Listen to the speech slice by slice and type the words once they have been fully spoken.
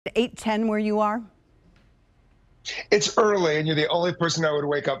8:10 where you are? It's early, and you're the only person I would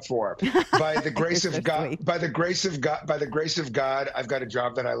wake up for. By the You're grace so of God, sweet. by the grace of God, by the grace of God, I've got a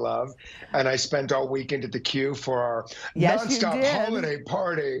job that I love, and I spent all weekend at the Q for our Yes, you nonstop did. holiday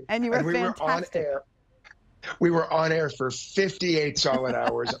party, And you were and we were on fantastic. air. We were on air for 58 solid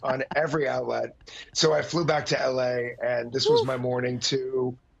hours on every outlet. So I flew back to LA, and this was Whew. my morning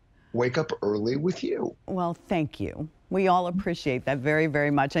to wake up early with you. Well, thank you. We all appreciate that very,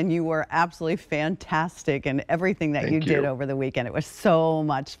 very much. And you were absolutely fantastic in everything that you Thank did you. over the weekend. It was so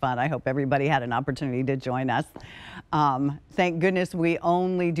much fun. I hope everybody had an opportunity to join us. Thank goodness we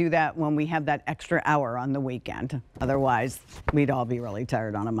only do that when we have that extra hour on the weekend. Otherwise, we'd all be really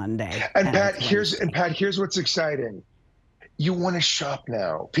tired on a Monday. And And Pat, it's Wednesday. here's what's exciting. You want to shop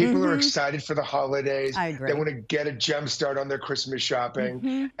now. People are excited for the holidays. I They agree. want to get a jump start on their Christmas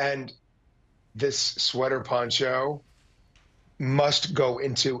shopping. And this sweater poncho must go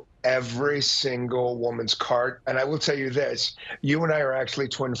into every single woman's cart. And I will tell you this, you and I are actually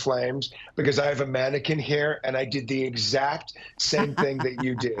twin flames because I have a mannequin here and I did the exact same thing that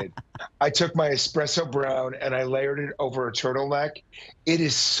you did. I took my espresso brown and I layered it over a turtleneck. It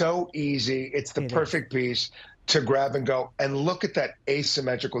is so easy. It's the It is. perfect piece to grab and go. And look at that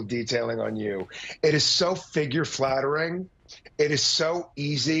asymmetrical detailing on you. It is so figure flattering. It is so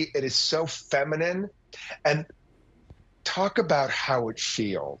easy. It is so feminine. And talk about how it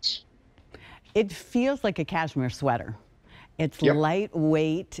feels. It feels like a cashmere sweater. It's Yep.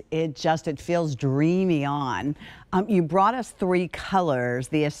 lightweight. It feels dreamy on. You brought us three colors.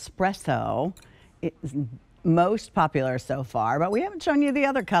 The espresso is most popular so far, but we haven't shown you the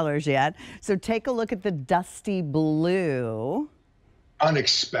other colors yet. So take a look at the dusty blue.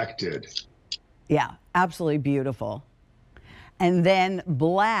 Unexpected. Yeah, absolutely beautiful. And then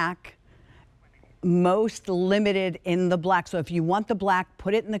black, most limited in the black. So if you want the black,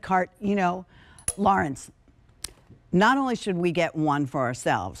 put it in the cart. You know, Lawrence, not only should we get one for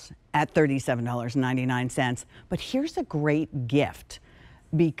ourselves at $37.99, but here's a great gift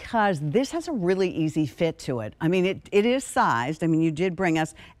because this has a really easy fit to it. I mean, it is sized. I mean, you did bring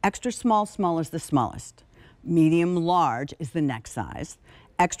us extra small, small is the smallest. Medium large is the next size.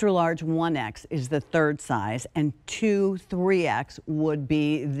 Extra large 1X is the third size, and 2, 3X would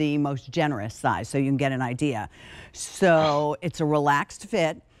be the most generous size, so you can get an idea. So it's a relaxed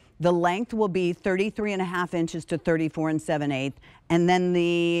fit. The length will be 33.5 inches to 34 7/8, and then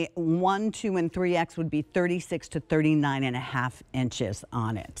the 1, 2, and 3X would be 36 to 39.5 inches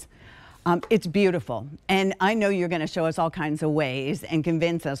on it. It's beautiful, and I know you're going to show us all kinds of ways and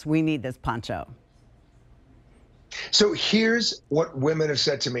convince us we need this poncho. So here's what women have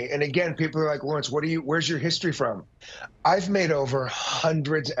said to me. And again, people are like, Lawrence, where's your history from? I've made over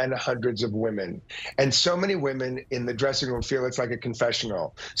hundreds and hundreds of women. And so many women in the dressing room feel it's like a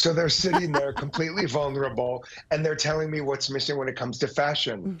confessional. So they're sitting there completely vulnerable and they're telling me what's missing when it comes to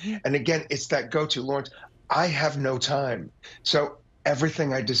fashion. And again, it's that go-to, Lawrence, I have no time. So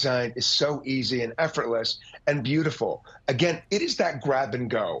everything I design is so easy and effortless and beautiful. Again, it is that grab and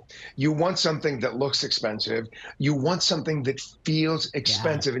go. You want something that looks expensive. You want something that feels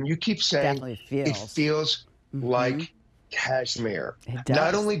expensive. And you keep saying Definitely it feels. feels like cashmere. It Not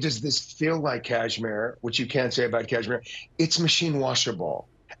does. only does this feel like cashmere, which you can't say about cashmere, it's machine washable.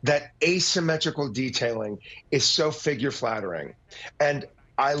 That asymmetrical detailing is so figure flattering. And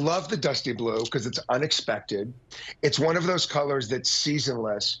I love the dusty blue because it's unexpected. It's one of those colors that's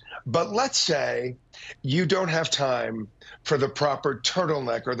seasonless. But let's say you don't have time for the proper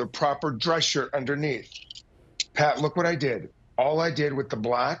turtleneck or the proper dress shirt underneath. Pat, look what I did. All I did with the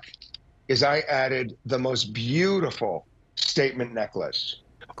black is I added the most beautiful statement necklace.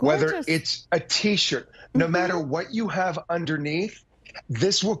 Whether Gorgeous. it's a t-shirt, no matter what you have underneath,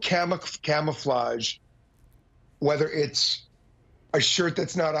 this will camouflage whether it's a shirt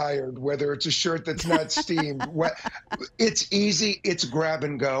that's not ironed, whether it's a shirt that's not steamed. It's easy, it's grab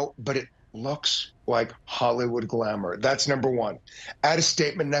and go, but it looks like Hollywood glamour. That's number one. Add a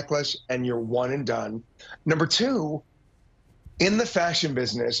statement necklace and you're one and done. Number two, in the fashion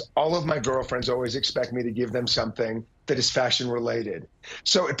business, all of my girlfriends always expect me to give them something that is fashion related.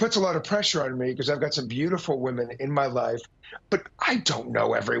 So it puts a lot of pressure on me because I've got some beautiful women in my life, but I don't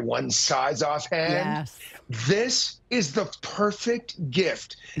know everyone's size offhand. Yes. This is the perfect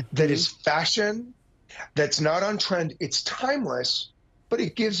gift that is fashion, that's not on trend, it's timeless, but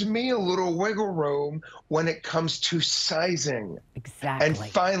it gives me a little wiggle room when it comes to sizing. Exactly. And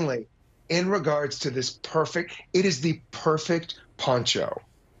finally, in regards to this it is the perfect poncho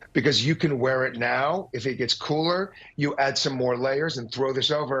because you can wear it now. If it gets cooler, you add some more layers and throw this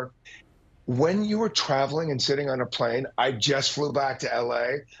over. when you were traveling and sitting on a plane, I just flew back to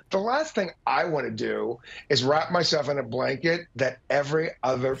LA. The last thing I want to do is wrap myself in a blanket that every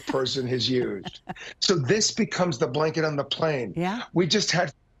other person has used. So this becomes the blanket on the plane. Yeah. We just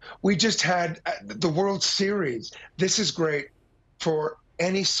had the World Series. This is great for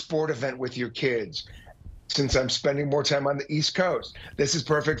any sport event with your kids. Since I'm spending more time on the East Coast, this is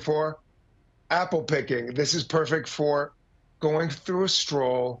perfect for apple picking. This is perfect for going through a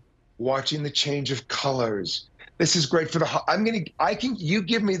stroll, watching the change of colors. This is great for you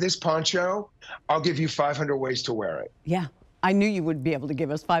give me this poncho, I'll give you 500 ways to wear it. Yeah. I knew you would be able to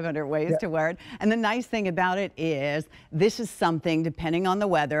give us 500 ways to wear it. And the nice thing about it is this is something depending on the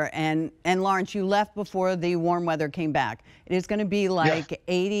weather. And Lawrence, you left before the warm weather came back. It is going to be like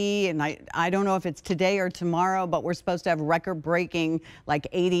 80, and I don't know if it's today or tomorrow, but we're supposed to have record-breaking like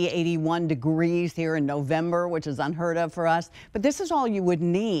 80, 81 degrees here in November, which is unheard of for us. But this is all you would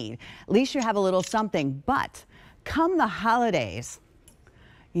need. At least you have a little something. But come the holidays,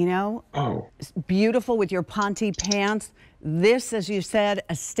 you know, it's beautiful with your Ponte pants. This, as you said,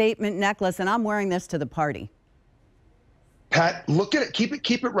 a statement necklace, and I'm wearing this to the party. Pat, look at it.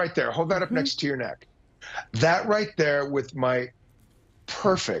 Keep it right there. Hold that up next to your neck. That right there with my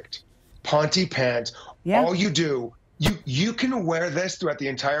perfect Ponte pants. Yeah. All you do, you can wear this throughout the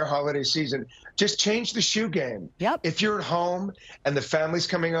entire holiday season. Just change the shoe game. Yep. If you're at home and the family's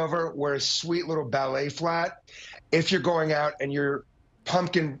coming over, wear a sweet little ballet flat. If you're going out and you're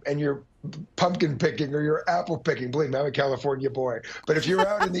pumpkin picking or you're apple picking, believe me, I'm a California boy. But if you're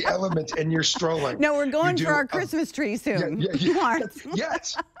out in the elements and you're strolling. No, we're going for our Christmas tree soon.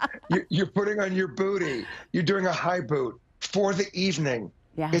 Yes. You're putting on your bootie. You're doing a high boot for the evening.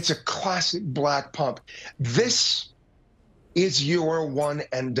 Yeah. It's a classic black pump. This is your one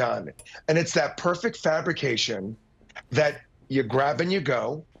and done. And it's that perfect fabrication that you grab and you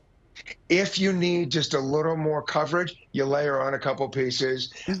go. If you need just a little more coverage, you layer on a couple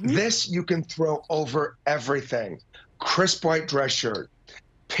pieces. This you can throw over everything. Crisp white dress shirt,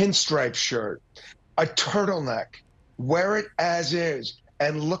 pinstripe shirt, a turtleneck. Wear it as is.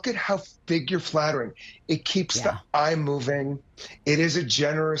 And look at how figure flattering. It keeps the eye moving. It is a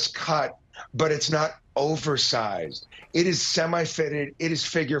generous cut, but it's not oversized. It is semi-fitted. It is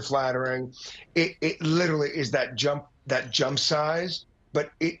figure flattering. It literally is that jump size. But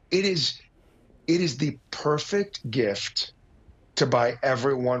it is the perfect gift to buy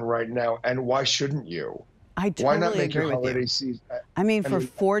everyone right now. And why shouldn't you? I totally Why not make agree your with holiday you. season? I mean, for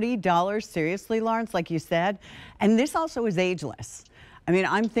 $40, seriously, Lawrence, like you said. And this also is ageless. I mean,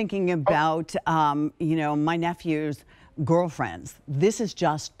 I'm thinking about, you know, my nephew's girlfriends. This is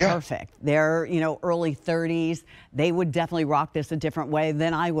just perfect. They're, you know, early 30s. They would definitely rock this a different way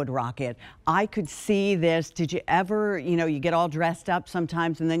than I would rock it. I could see this. Did you ever, you know, you get all dressed up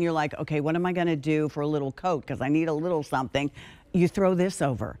sometimes and then you're like, okay, what am I going to do for a little coat? Because I need a little something. You throw this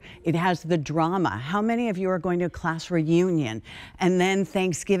over. It has the drama. How many of you are going to a class reunion? And then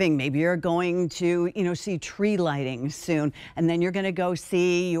Thanksgiving, maybe you're going to, you know, see tree lighting soon. And then you're going to go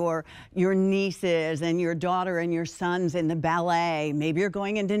see your nieces and your daughter and your sons in the ballet. Maybe you're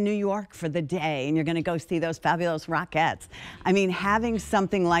going into New York for the day and you're going to go see those fabulous Rockettes. I mean, having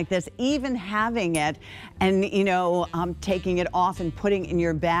something like this, even having it and, you know, taking it off and putting it in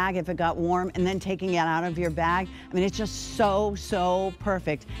your bag if it got warm and then taking it out of your bag. I mean, it's just so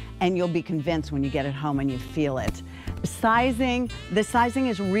perfect, and you'll be convinced when you get it home and you feel it. The sizing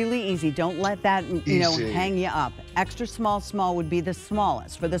is really easy. Don't let that, you know, hang you up. Extra small would be the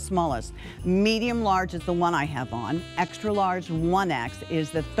smallest, for the smallest. Medium large is the one I have on. Extra large 1X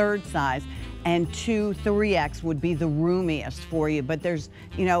is the third size, and 3X would be the roomiest for you. But there's,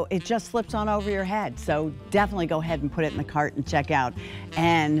 you know, it just slips on over your head. So definitely go ahead and put it in the cart and check out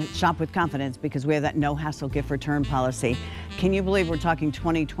and shop with confidence, because we have that no hassle gift return policy. Can you believe we're talking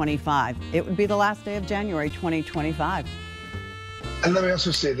 2025? It would be the last day of January 2025. And let me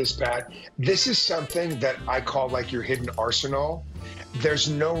also say this, Pat. This is something that I call like your hidden arsenal. There's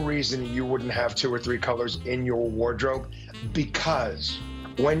no reason you wouldn't have 2 or 3 colors in your wardrobe, because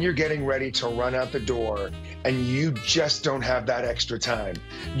when you're getting ready to run out the door and you just don't have that extra time,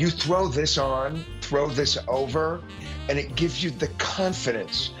 you throw this on, throw this over, and it gives you the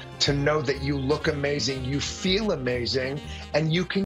confidence to know that you look amazing, you feel amazing, and you can